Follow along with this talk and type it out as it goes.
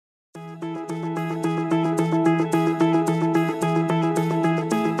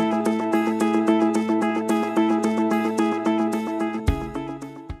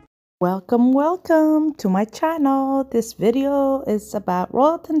Welcome to my channel. This video is about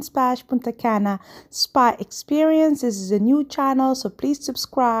Royalton Punta Cana spa experience. This is a new channel, so please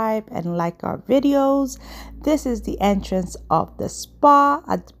subscribe and like our videos. This is the entrance of the spa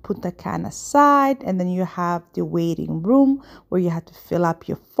at the Punta Cana side, and then you have the waiting room where you have to fill up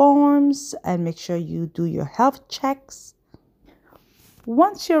your forms and make sure you do your health checks.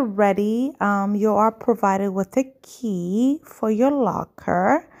 Once you're ready, you are provided with a key for your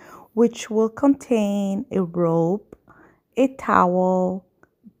locker, which will contain a robe, a towel,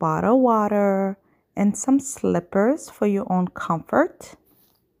 bottled water, and some slippers for your own comfort.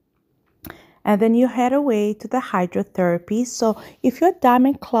 And then you head away to the hydrotherapy. So if you're a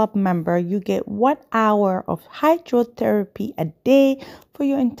Diamond Club member, you get 1 hour of hydrotherapy a day for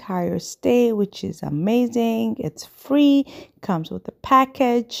your entire stay, which is amazing. It's free, comes with a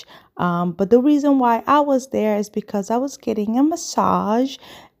package. But the reason why I was there is because I was getting a massage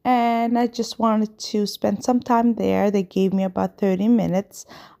and I just wanted to spend some time there. They gave me about 30 minutes.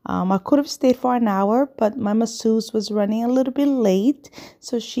 I could have stayed for an hour, but my masseuse was running a little bit late.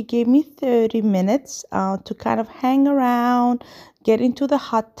 So she gave me 30 minutes to kind of hang around, get into the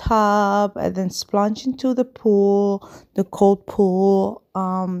hot tub, and then splunge into the pool, the cold pool.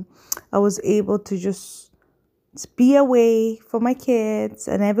 I was able to just be away from my kids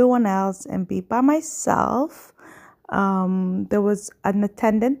and everyone else and be by myself. There was an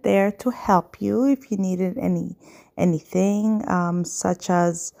attendant there to help you if you needed anything, such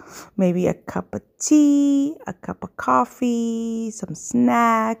as maybe a cup of tea, a cup of coffee, some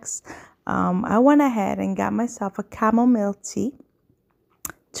snacks. I went ahead and got myself a chamomile tea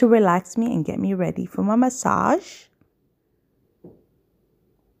to relax me and get me ready for my massage.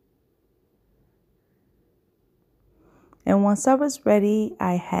 And once I was ready,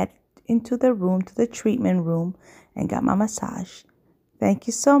 I headed into the room, to the treatment room, and got my massage. Thank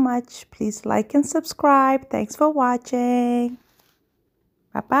you so much. Please like and subscribe. Thanks for watching.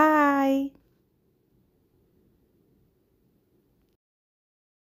 Bye-bye.